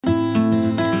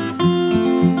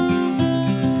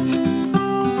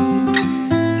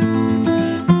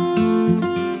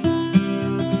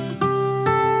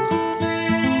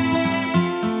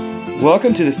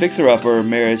Welcome to the Fixer Upper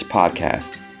Marriage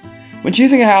Podcast. When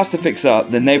choosing a house to fix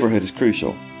up, the neighborhood is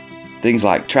crucial. Things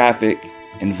like traffic,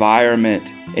 environment,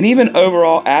 and even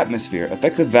overall atmosphere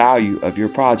affect the value of your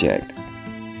project.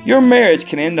 Your marriage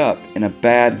can end up in a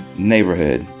bad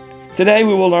neighborhood. Today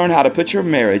we will learn how to put your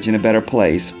marriage in a better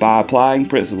place by applying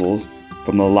principles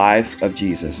from the life of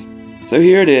Jesus. So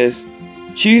here it is,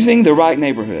 choosing the right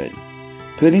neighborhood,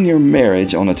 putting your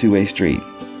marriage on a two-way street.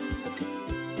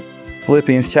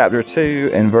 Philippians chapter 2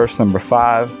 and verse number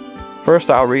 5. First,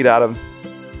 I'll read out of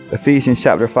Ephesians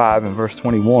chapter 5 and verse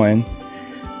 21.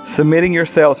 Submitting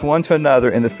yourselves one to another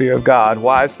in the fear of God.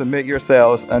 Wives, submit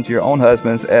yourselves unto your own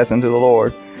husbands as unto the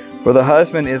Lord. For the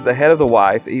husband is the head of the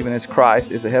wife, even as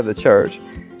Christ is the head of the church,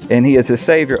 and he is the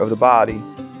Savior of the body.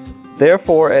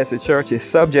 Therefore, as the church is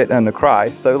subject unto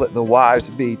Christ, so let the wives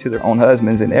be to their own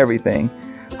husbands in everything.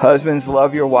 Husbands,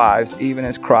 love your wives, even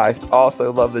as Christ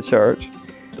also loved the church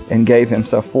and gave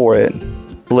himself for it.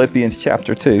 Philippians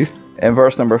chapter 2 and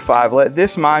verse number 5. Let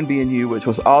this mind be in you, which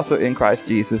was also in Christ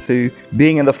Jesus, who,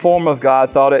 being in the form of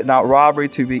God, thought it not robbery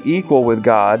to be equal with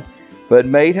God, but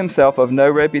made himself of no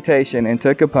reputation, and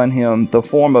took upon him the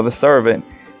form of a servant,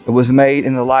 and was made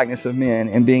in the likeness of men.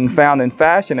 And being found in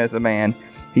fashion as a man,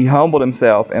 he humbled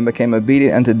himself and became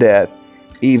obedient unto death,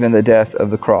 even the death of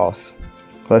the cross.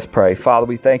 Let's pray. Father,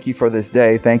 we thank you for this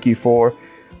day. Thank you for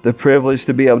the privilege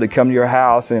to be able to come to your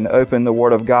house and open the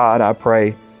Word of God. I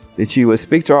pray that you would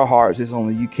speak to our hearts as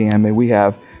only you can. May we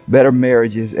have better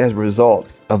marriages as a result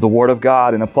of the Word of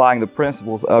God and applying the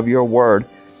principles of your Word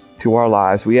to our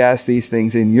lives. We ask these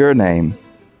things in your name.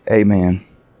 Amen.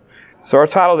 So our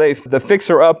title today, The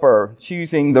Fixer Upper,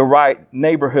 choosing the right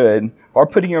neighborhood, or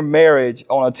putting your marriage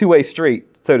on a two-way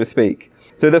street, so to speak.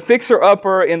 So the fixer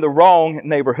upper in the wrong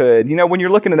neighborhood. You know, when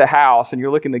you're looking at a house and you're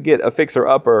looking to get a fixer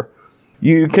upper,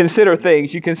 you consider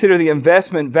things. You consider the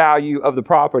investment value of the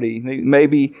property,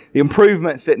 maybe the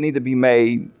improvements that need to be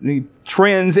made, the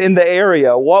trends in the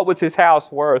area. What was his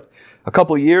house worth a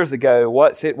couple of years ago?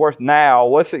 What's it worth now?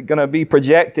 What's it going to be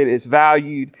projected? It's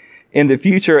valued in the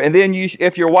future. And then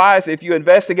if you're wise, if you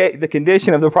investigate the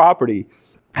condition of the property,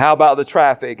 how about the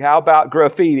traffic? How about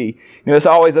graffiti? You know, it's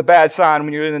always a bad sign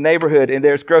when you're in a neighborhood and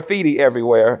there's graffiti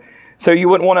everywhere. So you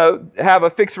wouldn't want to have a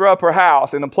fixer-upper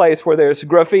house in a place where there's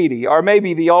graffiti, or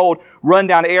maybe the old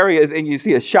rundown areas and you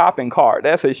see a shopping cart.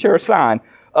 That's a sure sign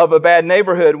of a bad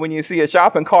neighborhood when you see a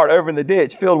shopping cart over in the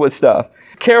ditch filled with stuff.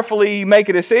 Carefully make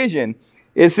a decision.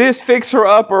 Is this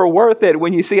fixer-upper worth it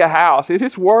when you see a house? Is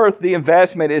this worth the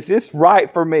investment? Is this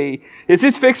right for me? Is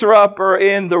this fixer-upper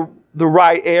in the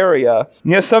right area?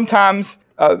 You know, sometimes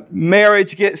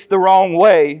marriage gets the wrong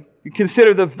way. You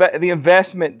consider the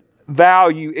investment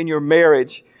value in your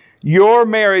marriage. Your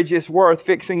marriage is worth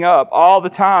fixing up all the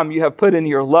time you have put in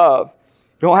your love.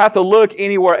 You don't have to look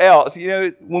anywhere else. You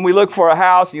know, when we look for a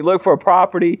house, you look for a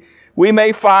property, we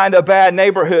may find a bad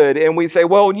neighborhood and we say,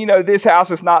 well, you know, this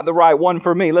house is not the right one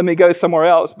for me. Let me go somewhere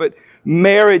else. But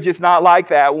marriage is not like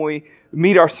that. When we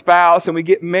meet our spouse and we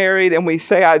get married and we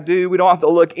say, I do, we don't have to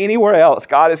look anywhere else.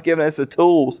 God has given us the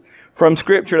tools from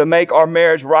Scripture to make our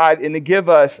marriage right and to give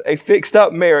us a fixed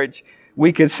up marriage.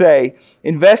 We could say,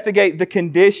 investigate the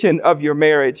condition of your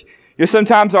marriage. You know,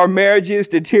 sometimes our marriages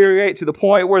deteriorate to the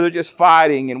point where they're just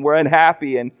fighting and we're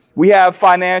unhappy and we have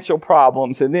financial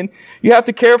problems. And then you have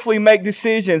to carefully make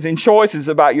decisions and choices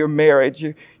about your marriage.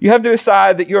 You have to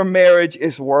decide that your marriage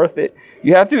is worth it.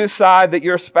 You have to decide that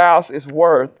your spouse is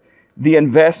worth the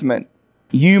investment.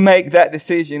 You make that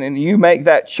decision and you make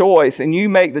that choice, and you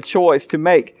make the choice to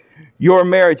make your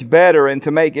marriage better and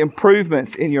to make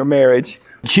improvements in your marriage.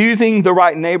 Choosing the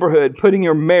right neighborhood, putting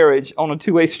your marriage on a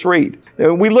two-way street.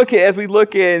 As we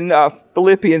look in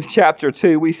Philippians chapter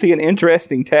 2, we see an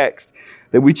interesting text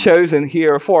that we've chosen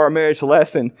here for our marriage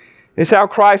lesson. It's how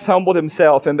Christ humbled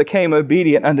himself and became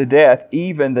obedient unto death,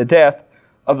 even the death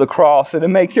of the cross. And to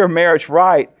make your marriage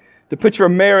right, to put your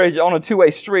marriage on a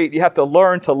two-way street, you have to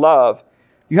learn to love.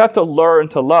 You have to learn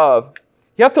to love.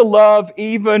 You have to love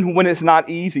even when it's not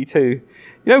easy to.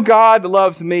 You know, God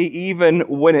loves me even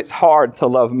when it's hard to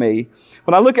love me.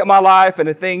 When I look at my life and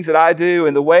the things that I do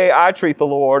and the way I treat the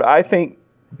Lord, I think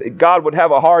that God would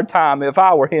have a hard time, if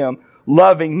I were him,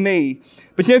 loving me.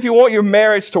 But you know, if you want your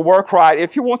marriage to work right,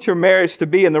 if you want your marriage to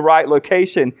be in the right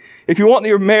location, if you want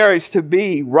your marriage to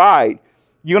be right,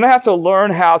 you're going to have to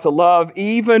learn how to love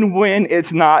even when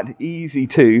it's not easy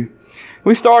to.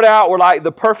 We start out, we're like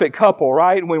the perfect couple,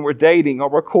 right? When we're dating or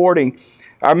we're courting.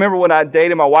 I remember when I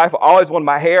dated my wife, I always wanted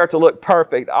my hair to look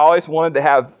perfect. I always wanted to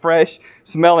have fresh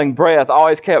smelling breath. I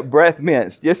always kept breath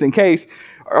mints just in case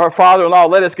our father-in-law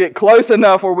let us get close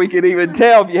enough where we could even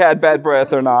tell if you had bad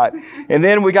breath or not. And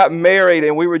then we got married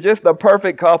and we were just the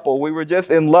perfect couple. We were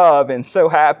just in love and so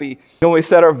happy. And we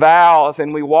said our vows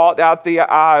and we walked out the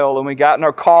aisle and we got in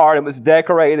our car and it was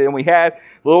decorated and we had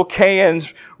little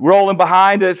cans rolling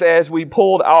behind us as we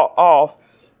pulled off.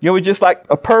 You know, we're just like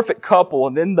a perfect couple.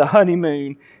 And then the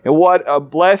honeymoon, and what a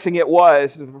blessing it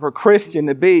was for a Christian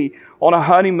to be on a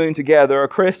honeymoon together, a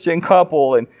Christian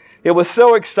couple. And it was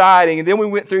so exciting. And then we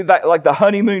went through that, like the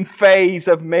honeymoon phase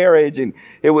of marriage, and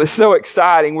it was so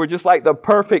exciting. We're just like the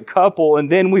perfect couple.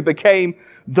 And then we became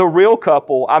the real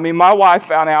couple. I mean, my wife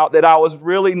found out that I was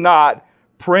really not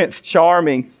Prince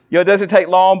Charming. You know, it doesn't take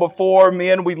long before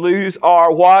we lose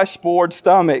our washboard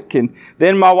stomach. And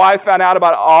then my wife found out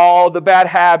about all the bad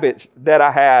habits that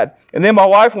I had. And then my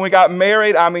wife, when we got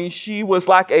married, I mean, she was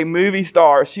like a movie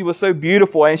star. She was so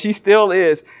beautiful, and she still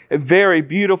is a very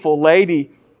beautiful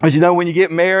lady. As you know, when you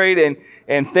get married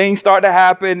and things start to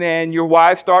happen and your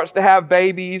wife starts to have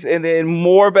babies and then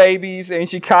more babies, and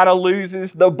she kind of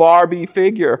loses the Barbie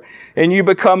figure and you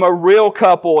become a real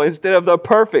couple instead of the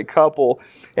perfect couple.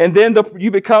 And then you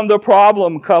become the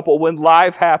problem couple when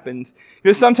life happens. You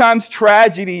know, sometimes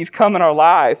tragedies come in our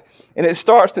life and it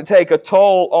starts to take a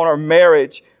toll on our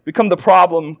marriage. Become the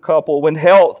problem couple. When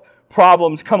health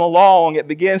problems come along, it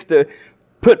begins to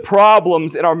put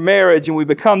problems in our marriage and we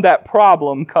become that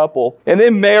problem couple. And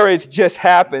then marriage just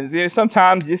happens. You know,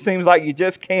 sometimes it seems like you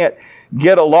just can't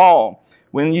get along.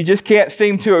 When you just can't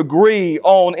seem to agree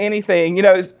on anything. You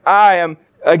know, I am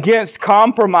against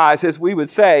compromise, as we would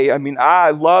say. I mean,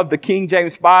 I love the King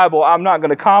James Bible. I'm not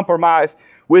going to compromise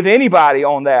with anybody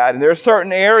on that. And there are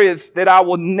certain areas that I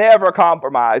will never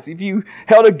compromise. If you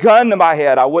held a gun to my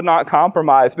head, I would not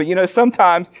compromise. But you know,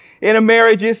 sometimes in a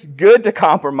marriage, it's good to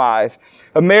compromise.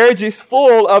 A marriage is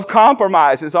full of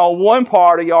compromises on one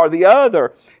party or the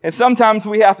other. And sometimes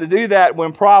we have to do that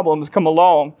when problems come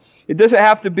along. It doesn't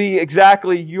have to be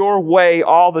exactly your way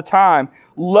all the time.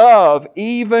 Love,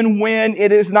 even when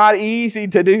it is not easy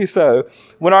to do so.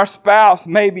 When our spouse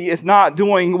maybe is not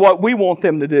doing what we want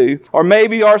them to do. Or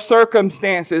maybe our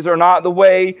circumstances are not the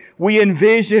way we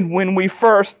envisioned when we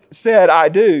first said, I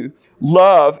do.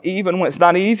 Love, even when it's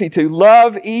not easy to.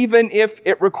 Love, even if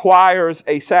it requires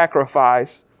a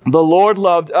sacrifice. The Lord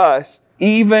loved us,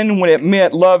 even when it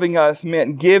meant loving us,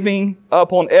 meant giving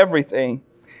up on everything.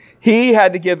 He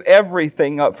had to give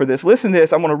everything up for this. Listen to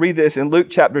this. I'm going to read this in Luke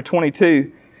chapter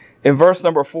 22 in verse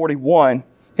number 41.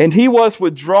 And he was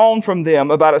withdrawn from them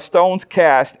about a stone's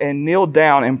cast and kneeled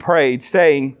down and prayed,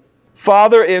 saying,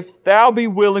 Father, if thou be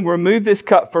willing, remove this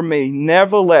cup from me.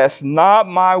 Nevertheless, not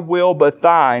my will, but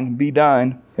thine be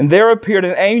done. And there appeared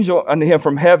an angel unto him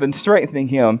from heaven, strengthening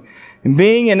him. And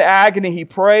being in agony, he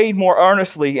prayed more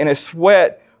earnestly, and his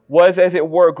sweat was, as it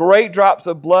were, great drops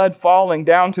of blood falling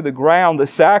down to the ground. The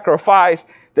sacrifice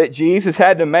that Jesus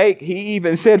had to make, he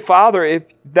even said, Father,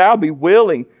 if thou be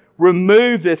willing,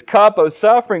 remove this cup of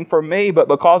suffering from me. But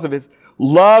because of his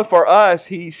love for us,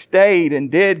 he stayed and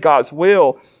did God's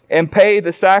will and paid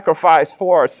the sacrifice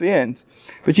for our sins.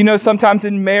 But you know, sometimes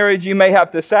in marriage, you may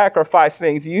have to sacrifice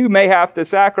things. You may have to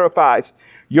sacrifice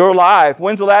your life.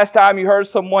 When's the last time you heard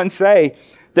someone say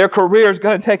their career is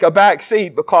going to take a back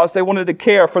seat because they wanted to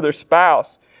care for their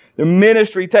spouse? Their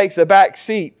ministry takes a back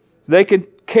seat so they can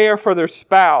care for their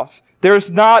spouse.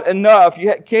 There's not enough.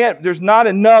 There's not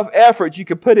enough effort you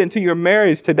can put into your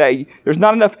marriage today. There's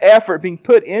not enough effort being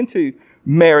put into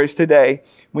marriage today.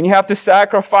 When you have to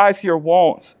sacrifice your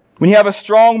wants. When you have a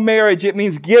strong marriage, it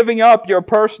means giving up your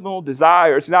personal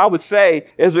desires. And I would say,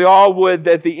 as we all would,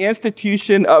 that the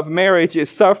institution of marriage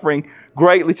is suffering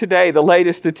greatly today. The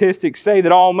latest statistics say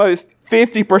that almost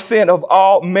 50% of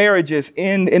all marriages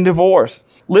end in divorce.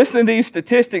 Listen to these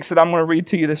statistics that I'm going to read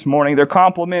to you this morning. They're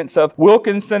compliments of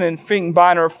Wilkinson and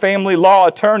Finkbeiner family law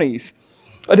attorneys.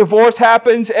 A divorce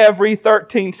happens every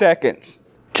 13 seconds.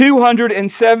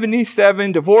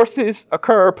 277 divorces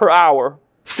occur per hour.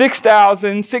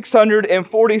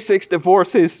 6,646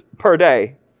 divorces per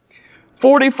day.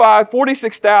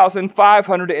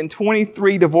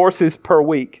 46,523 divorces per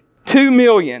week.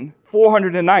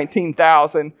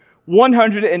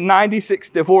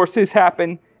 2,419,196 divorces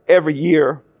happen every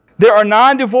year. There are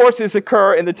 9 divorces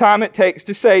occur in the time it takes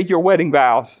to say your wedding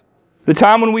vows. The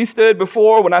time when I stood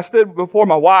before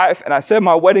my wife and I said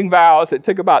my wedding vows, it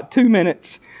took about 2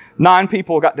 minutes. 9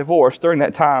 people got divorced during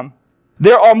that time.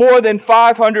 There are more than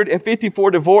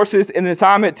 554 divorces in the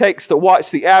time it takes to watch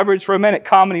the average romantic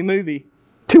comedy movie,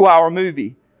 2-hour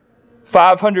movie.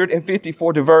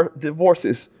 554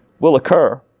 divorces. will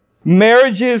occur.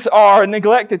 Marriages are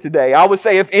neglected today. I would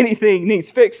say if anything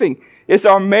needs fixing, it's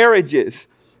our marriages.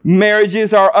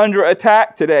 Marriages are under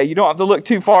attack today. You don't have to look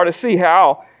too far to see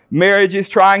how marriage is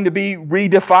trying to be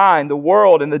redefined. The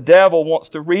world and the devil wants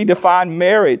to redefine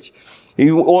marriage.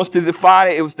 He wants to define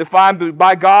it. It was defined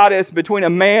by God as between a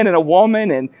man and a woman,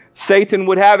 and Satan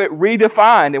would have it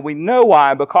redefined. And we know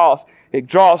why, because it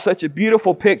draws such a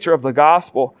beautiful picture of the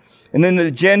gospel. And then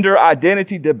the gender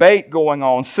identity debate going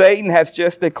on. Satan has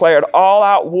just declared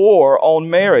all-out war on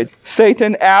marriage.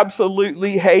 Satan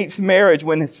absolutely hates marriage.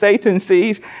 When Satan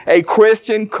sees a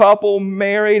Christian couple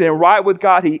married and right with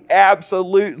God, he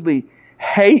absolutely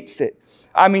hates it.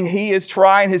 I mean, he is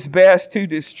trying his best to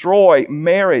destroy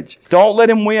marriage. Don't let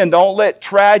him win. Don't let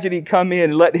tragedy come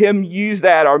in. Let him use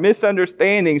that, or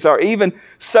misunderstandings, or even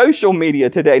social media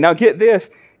today. Now get this.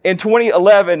 In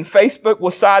 2011, Facebook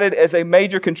was cited as a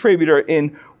major contributor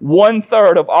in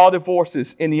 1/3 of all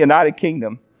divorces in the United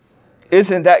Kingdom.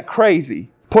 Isn't that crazy?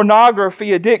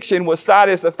 Pornography addiction was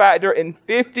cited as a factor in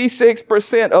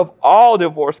 56% of all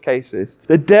divorce cases.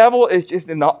 The devil is just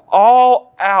in an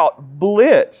all-out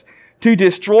blitz to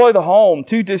destroy the home,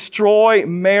 to destroy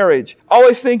marriage. I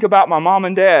always think about my mom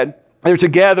and dad. They were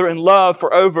together in love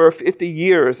for over 50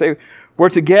 years. They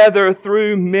were together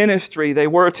through ministry. They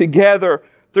were together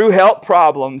through health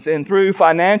problems and through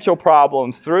financial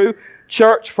problems, through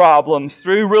church problems,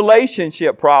 through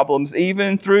relationship problems,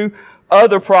 even through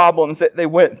other problems that they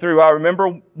went through. I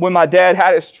remember when my dad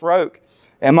had a stroke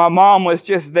and my mom was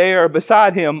just there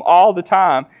beside him all the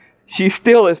time. She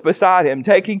still is beside him,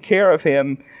 taking care of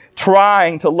him,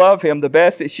 trying to love him the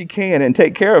best that she can and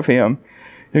take care of him.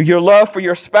 Your love for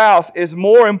your spouse is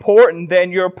more important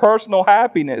than your personal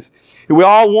happiness. We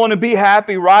all want to be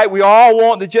happy, right? We all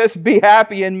want to just be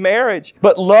happy in marriage.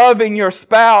 But loving your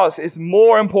spouse is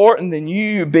more important than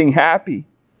you being happy.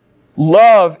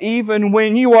 Love even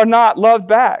when you are not loved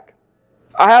back.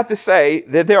 I have to say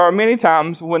that there are many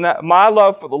times when my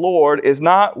love for the Lord is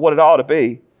not what it ought to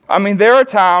be. I mean, there are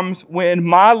times when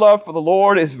my love for the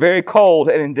Lord is very cold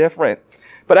and indifferent.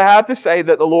 But I have to say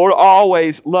that the Lord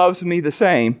always loves me the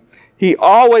same. He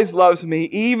always loves me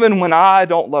even when I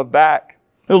don't love back.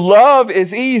 Love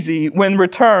is easy when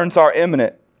returns are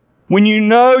imminent. When you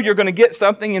know you're going to get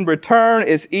something in return,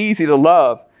 it's easy to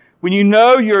love. When you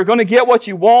know you're going to get what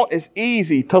you want, it's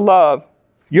easy to love.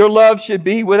 Your love should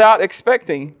be without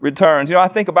expecting returns. You know, I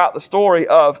think about the story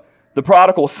of the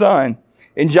prodigal son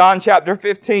in John chapter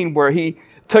 15, where he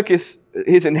took his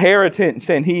inheritance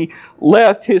and he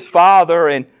left his father,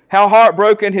 and how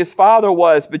heartbroken his father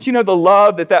was. But you know, the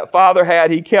love that father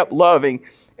had, he kept loving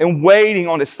and waiting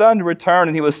on his son to return.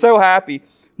 And he was so happy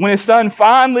when his son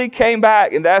finally came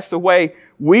back. And that's the way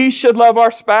we should love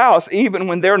our spouse, even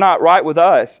when they're not right with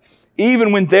us.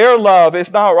 Even when their love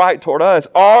is not right toward us,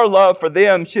 our love for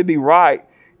them should be right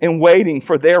and waiting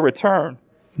for their return.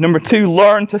 Number 2,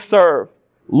 learn to serve.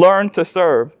 Learn to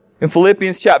serve. In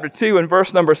Philippians chapter 2 and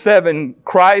verse number 7,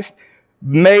 Christ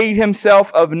made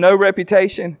himself of no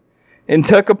reputation and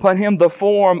took upon him the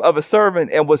form of a servant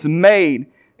and was made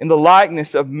in the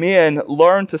likeness of men.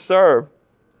 Learn to serve.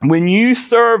 When you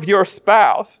serve your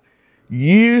spouse,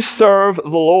 you serve the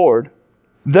Lord.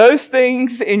 Those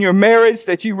things in your marriage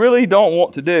that you really don't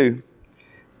want to do,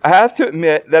 I have to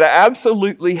admit that I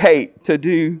absolutely hate to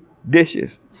do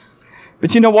dishes.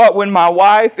 But you know what? When my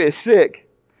wife is sick,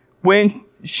 when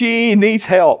she needs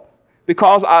help,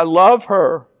 because I love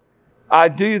her, I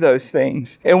do those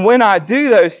things. And when I do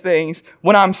those things,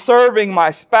 when I'm serving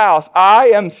my spouse, I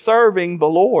am serving the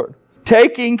Lord.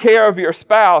 Taking care of your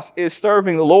spouse is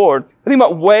serving the Lord. I think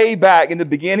about way back in the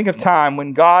beginning of time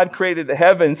when God created the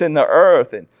heavens and the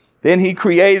earth, and then He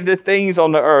created the things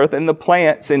on the earth and the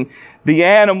plants and the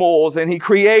animals, and He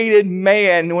created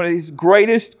man, one of His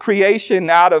greatest creation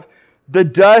out of the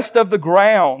dust of the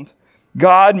ground.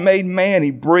 God made man.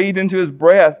 He breathed into his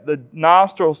breath,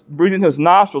 breathed into his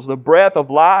nostrils, the breath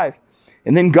of life.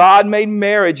 And then God made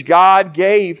marriage. God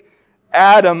gave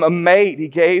Adam a mate. He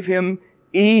gave him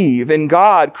Eve. And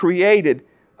God created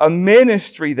a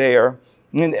ministry there.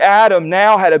 And Adam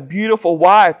now had a beautiful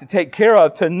wife to take care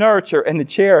of, to nurture and to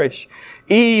cherish.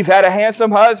 Eve had a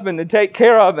handsome husband to take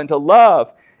care of and to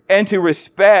love and to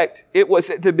respect. It was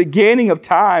at the beginning of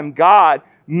time, God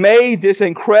made this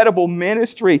incredible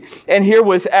ministry. And here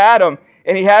was Adam,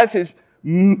 and he has his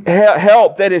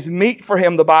help that is meet for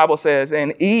him, the Bible says.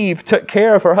 And Eve took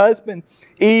care of her husband.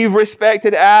 Eve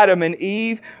respected Adam, and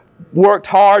Eve worked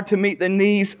hard to meet the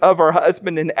needs of her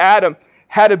husband. And Adam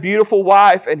had a beautiful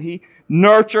wife, and he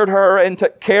nurtured her and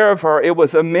took care of her. It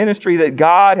was a ministry that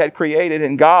God had created,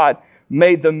 and God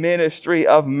made the ministry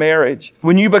of marriage.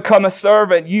 When you become a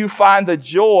servant, you find the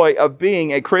joy of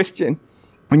being a Christian.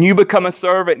 When you become a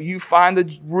servant, you find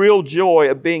the real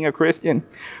joy of being a Christian.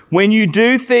 When you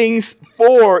do things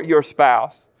for your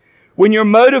spouse, when your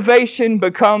motivation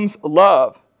becomes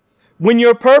love, when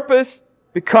your purpose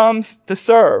becomes to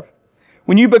serve,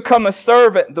 when you become a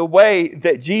servant the way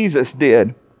that Jesus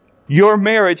did, your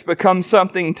marriage becomes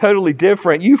something totally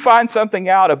different. You find something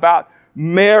out about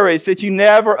marriage that you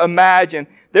never imagined.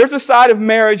 There's a side of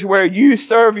marriage where you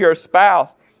serve your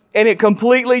spouse, and it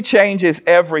completely changes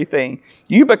everything.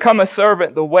 You become a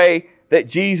servant the way that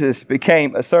Jesus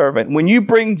became a servant. When you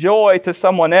bring joy to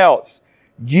someone else,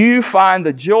 you find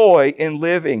the joy in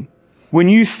living. When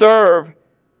you serve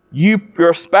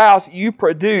your spouse, you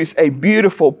produce a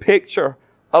beautiful picture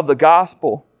of the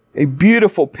gospel. A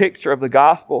beautiful picture of the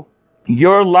gospel.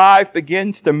 Your life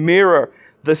begins to mirror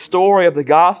the story of the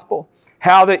gospel.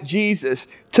 How that Jesus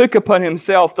took upon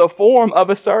himself the form of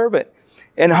a servant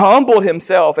and humbled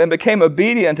himself and became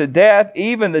obedient to death,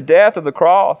 even the death of the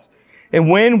cross. And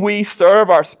when we serve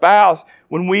our spouse,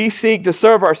 when we seek to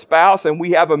serve our spouse and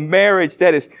we have a marriage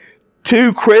that is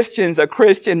two Christians, a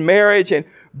Christian marriage, and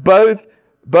both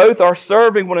are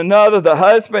serving one another, the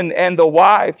husband and the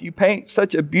wife, you paint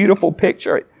such a beautiful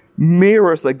picture. It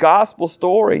mirrors the gospel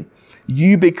story.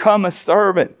 You become a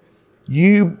servant.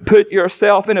 You put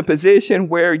yourself in a position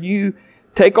where you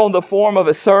take on the form of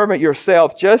a servant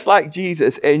yourself, just like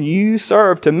Jesus, and you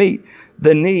serve to meet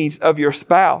the needs of your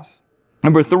spouse.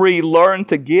 Number 3, learn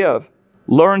to give.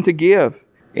 Learn to give.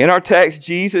 In our text,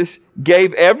 Jesus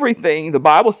gave everything, the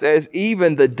Bible says,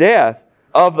 even the death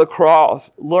of the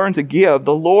cross. Learn to give.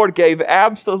 The Lord gave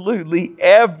absolutely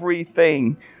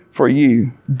everything for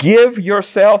you. Give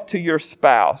yourself to your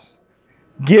spouse.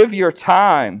 Give your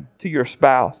time to your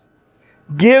spouse.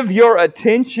 Give your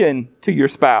attention to your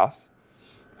spouse.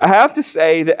 I have to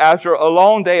say that after a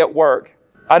long day at work,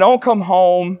 I don't come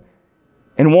home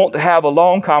and want to have a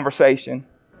long conversation.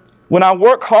 When I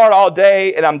work hard all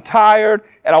day and I'm tired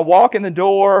and I walk in the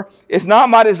door, it's not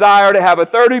my desire to have a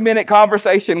 30-minute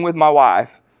conversation with my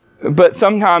wife. But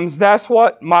sometimes that's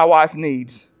what my wife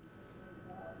needs.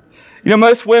 You know,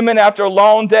 most women, after a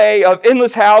long day of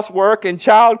endless housework and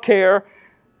childcare,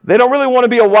 they don't really want to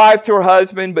be a wife to her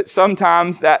husband, but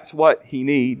sometimes that's what he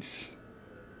needs.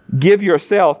 Give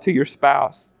yourself to your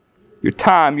spouse. Your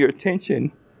time, your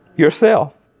attention,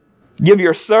 yourself. Give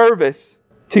your service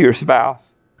to your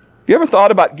spouse. Have you ever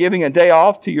thought about giving a day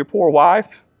off to your poor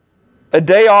wife? A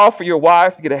day off for your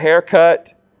wife to get a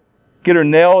haircut, get her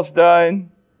nails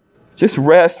done, just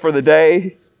rest for the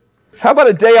day. How about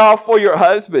a day off for your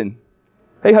husband?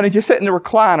 Hey, honey, just sit in the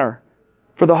recliner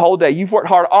for the whole day. You've worked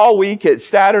hard all week. It's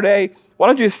Saturday. Why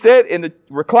don't you sit in the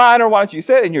recliner? Why don't you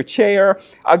sit in your chair?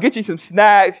 I'll get you some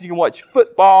snacks. You can watch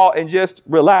football and just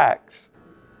relax.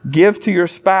 Give to your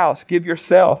spouse. Give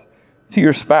yourself to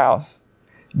your spouse.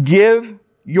 Give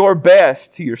your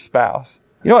best to your spouse.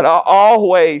 You know what? I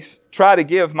always try to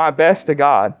give my best to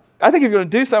God. I think if you're going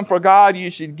to do something for God,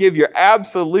 you should give your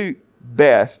absolute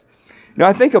best. You know,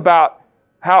 I think about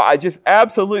how I just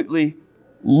absolutely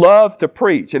love to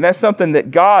preach. And that's something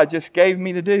that God just gave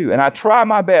me to do. And I try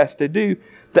my best to do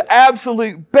the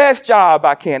absolute best job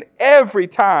I can every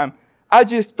time. I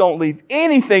just don't leave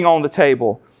anything on the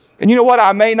table. And you know what?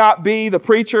 I may not be the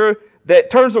preacher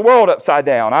that turns the world upside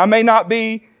down. I may not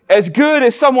be as good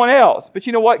as someone else. But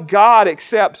you know what? God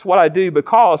accepts what I do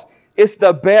because it's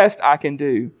the best I can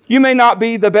do. You may not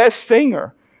be the best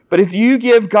singer, but if you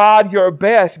give God your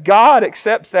best, God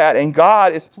accepts that and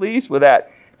God is pleased with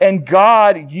that. And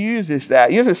God uses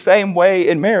that. It's the same way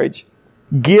in marriage.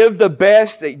 Give the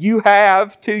best that you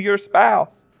have to your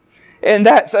spouse. And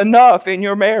that's enough in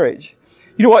your marriage.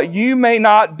 You know what? You may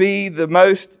not be the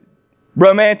most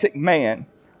romantic man.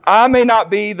 I may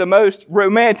not be the most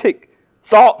romantic,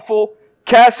 thoughtful,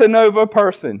 Casanova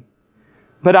person.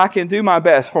 But I can do my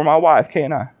best for my wife,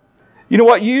 can't I? You know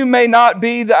what? I may not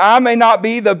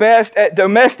be the best at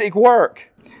domestic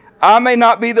work. I may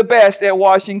not be the best at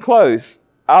washing clothes.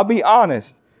 I'll be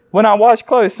honest. When I wash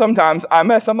clothes, sometimes I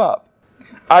mess them up.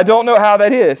 I don't know how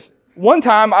that is. One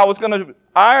time I was going to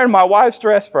iron my wife's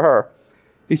dress for her.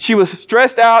 She was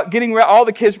stressed out, getting all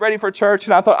the kids ready for church,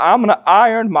 and I thought, I'm going to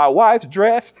iron my wife's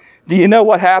dress. Do you know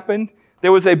what happened?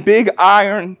 There was a big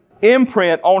iron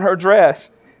imprint on her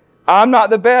dress. I'm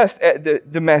not the best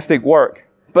at domestic work,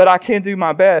 but I can do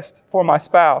my best for my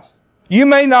spouse. You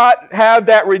may not have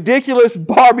that ridiculous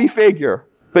Barbie figure,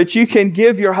 but you can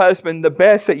give your husband the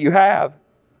best that you have.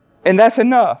 And that's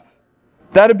enough.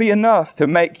 That'll be enough to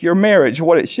make your marriage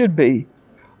what it should be.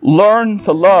 Learn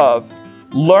to love,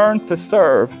 learn to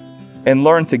serve, and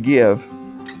learn to give.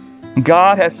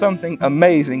 God has something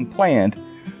amazing planned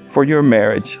for your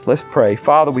marriage. Let's pray.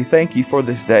 Father, we thank you for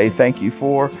this day. Thank you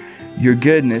for your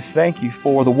goodness. Thank you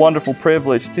for the wonderful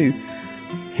privilege to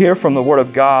hear from the Word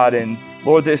of God. And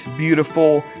Lord, this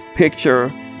beautiful picture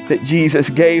that Jesus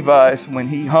gave us when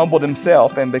he humbled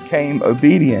himself and became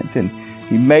obedient, and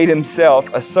he made himself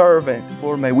a servant.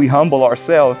 Lord, may we humble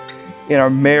ourselves in our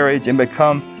marriage and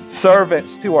become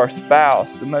servants to our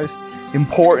spouse, the most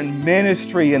important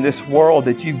ministry in this world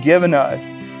that you've given us.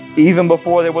 Even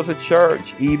before there was a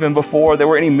church, even before there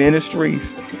were any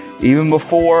ministries, even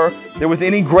before there was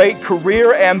any great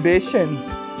career ambitions,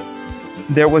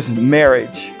 there was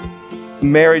marriage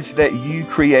that you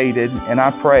created. And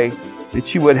I pray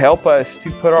that you would help us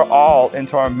to put our all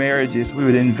into our marriages. We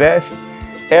would invest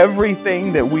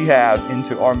everything that we have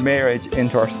into our marriage,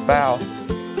 into our spouse,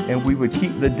 and we would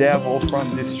keep the devil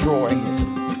from destroying it.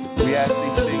 We ask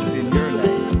these things